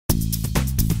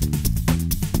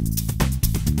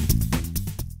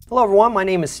Hello everyone, my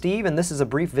name is Steve and this is a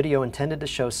brief video intended to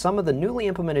show some of the newly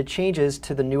implemented changes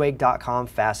to the Newegg.com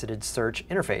faceted search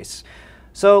interface.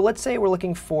 So let's say we're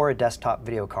looking for a desktop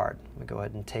video card. Let me go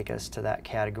ahead and take us to that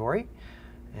category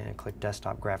and click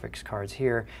desktop graphics cards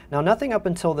here. Now nothing up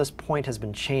until this point has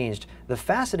been changed. The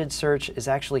faceted search is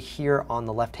actually here on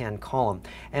the left hand column.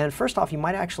 And first off, you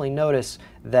might actually notice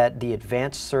that the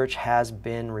advanced search has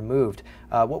been removed.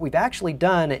 What we've actually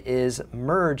done is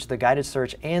merge the guided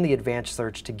search and the advanced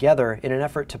search together in an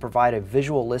effort to provide a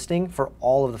visual listing for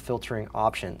all of the filtering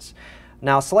options.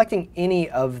 Now, selecting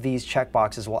any of these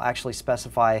checkboxes will actually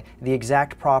specify the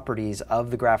exact properties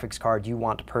of the graphics card you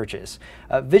want to purchase.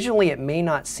 Visually, it may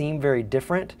not seem very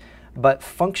different, but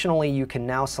functionally you can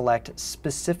now select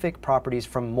specific properties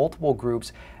from multiple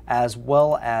groups as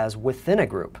well as within a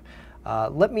group.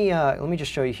 Let me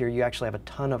just show you here. You actually have a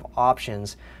ton of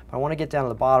options. I want to get down to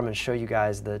the bottom and show you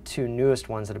guys the two newest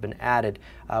ones that have been added.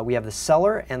 We have the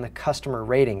seller and the customer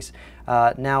ratings.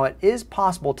 Now it is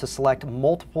possible to select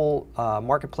multiple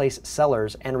marketplace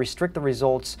sellers and restrict the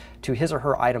results to his or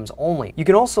her items only. You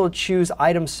can also choose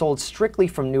items sold strictly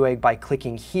from Newegg by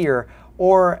clicking here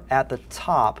or at the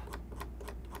top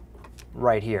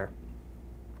right here.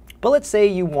 But let's say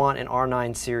you want an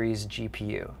R9 series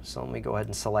GPU. So let me go ahead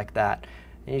and select that.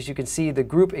 And as you can see, the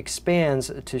group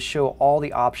expands to show all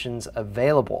the options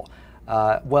available.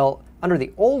 Well, under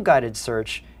the old guided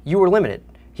search, you were limited.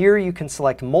 Here you can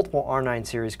select multiple R9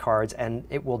 series cards and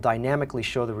it will dynamically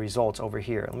show the results over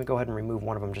here. Let me go ahead and remove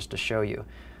one of them just to show you.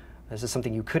 This is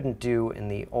something you couldn't do in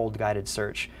the old guided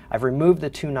search. I've removed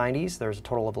the 290s. There's a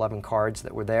total of 11 cards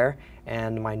that were there,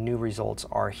 and my new results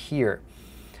are here.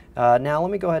 Now let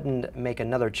me go ahead and make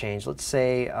another change. Let's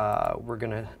say we're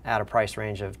going to add a price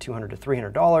range of $200 to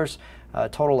 $300. A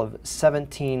total of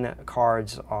 17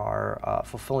 cards are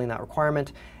fulfilling that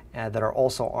requirement that are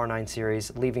also R9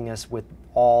 series, leaving us with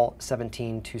all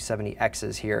 17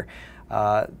 270Xs here.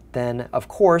 Then, of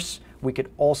course, we could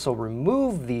also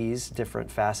remove these different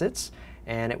facets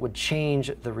and it would change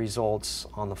the results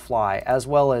on the fly, as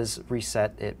well as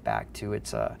reset it back to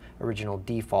its original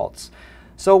defaults.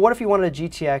 So what if you wanted a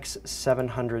GTX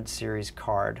 700 series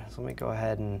card? So let me go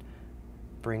ahead and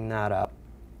bring that up.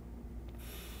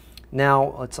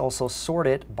 Now let's also sort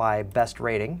it by best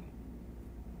rating.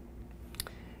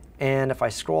 And if I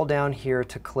scroll down here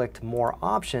to click more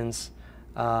options,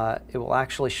 it will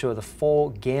actually show the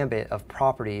full gambit of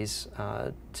properties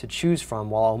to choose from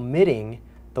while omitting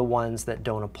the ones that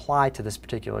don't apply to this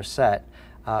particular set.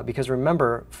 Because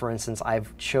remember, for instance,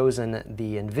 I've chosen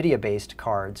the NVIDIA-based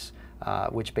cards,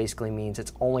 which basically means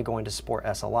it's only going to support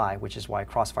SLI, which is why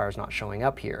Crossfire is not showing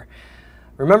up here.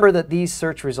 Remember that these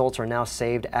search results are now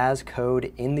saved as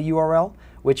code in the URL,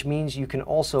 which means you can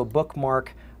also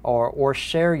bookmark or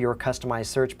share your customized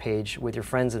search page with your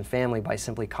friends and family by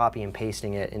simply copy and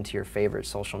pasting it into your favorite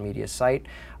social media site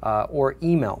or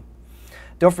email.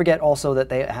 Don't forget also that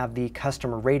they have the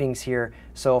customer ratings here,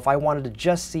 so if I wanted to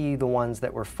just see the ones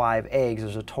that were 5 eggs,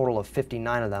 there's a total of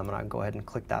 59 of them, and I'll go ahead and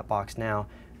click that box now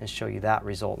and show you that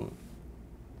resultant.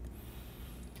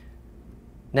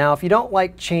 Now, if you don't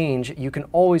like change, you can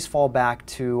always fall back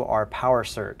to our power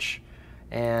search.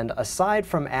 And aside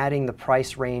from adding the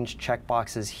price range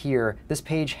checkboxes here, this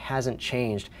page hasn't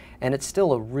changed, and it's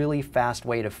still a really fast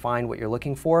way to find what you're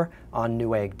looking for on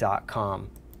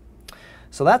Newegg.com.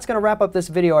 So that's going to wrap up this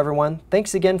video, everyone.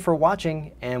 Thanks again for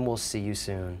watching, and we'll see you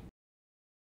soon.